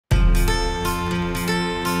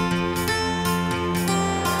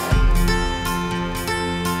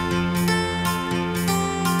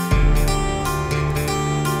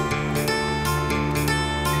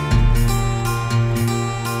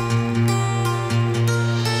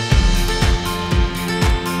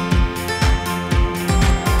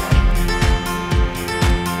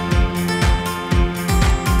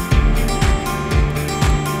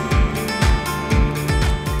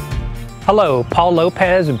Hello, Paul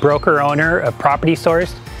Lopez, broker-owner of Property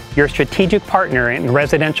Source, your strategic partner in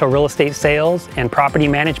residential real estate sales and property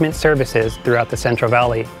management services throughout the Central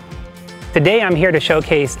Valley. Today I'm here to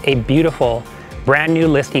showcase a beautiful, brand new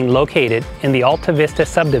listing located in the Alta Vista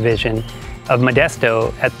subdivision of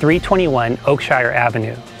Modesto at 321 Oakshire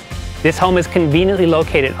Avenue. This home is conveniently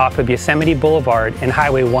located off of Yosemite Boulevard and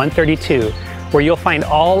Highway 132, where you'll find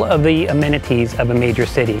all of the amenities of a major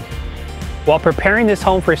city. While preparing this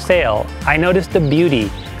home for sale, I noticed the beauty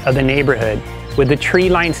of the neighborhood with the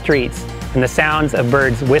tree-lined streets and the sounds of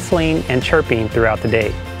birds whistling and chirping throughout the day.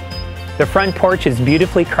 The front porch is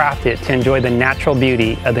beautifully crafted to enjoy the natural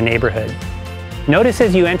beauty of the neighborhood. Notice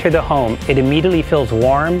as you enter the home, it immediately feels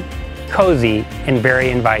warm, cozy, and very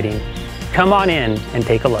inviting. Come on in and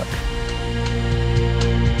take a look.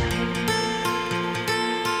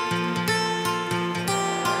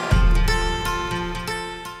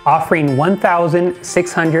 Offering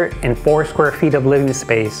 1,604 square feet of living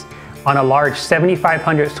space on a large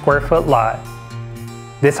 7,500 square foot lot,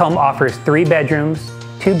 this home offers 3 bedrooms,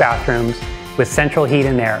 2 bathrooms with central heat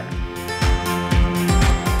and air.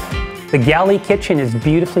 The galley kitchen is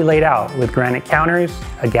beautifully laid out with granite counters,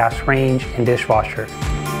 a gas range, and dishwasher.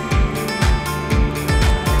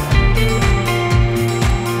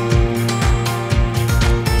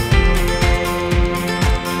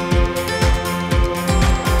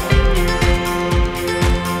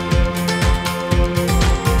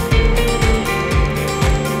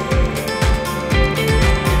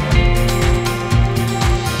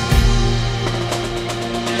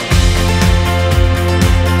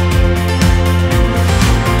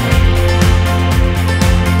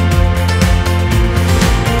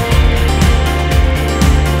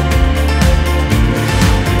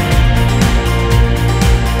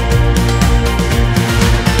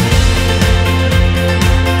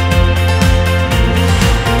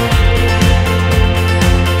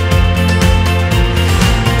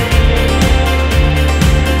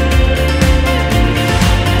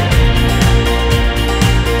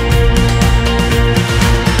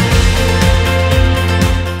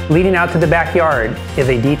 Leading out to the backyard is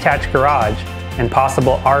a detached garage and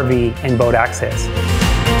possible RV and boat access.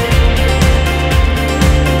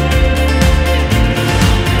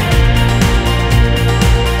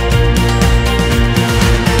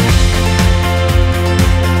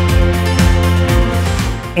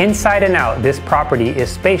 Inside and out, this property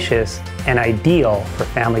is spacious and ideal for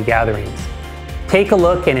family gatherings. Take a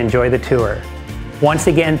look and enjoy the tour. Once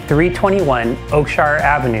again, 321 Oakshire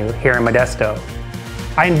Avenue here in Modesto.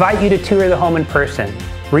 I invite you to tour the home in person.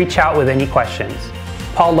 Reach out with any questions.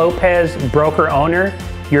 Paul Lopez, broker-owner,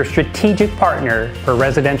 your strategic partner for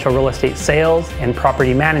residential real estate sales and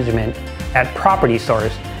property management at Property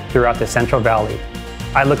Source throughout the Central Valley.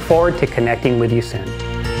 I look forward to connecting with you soon.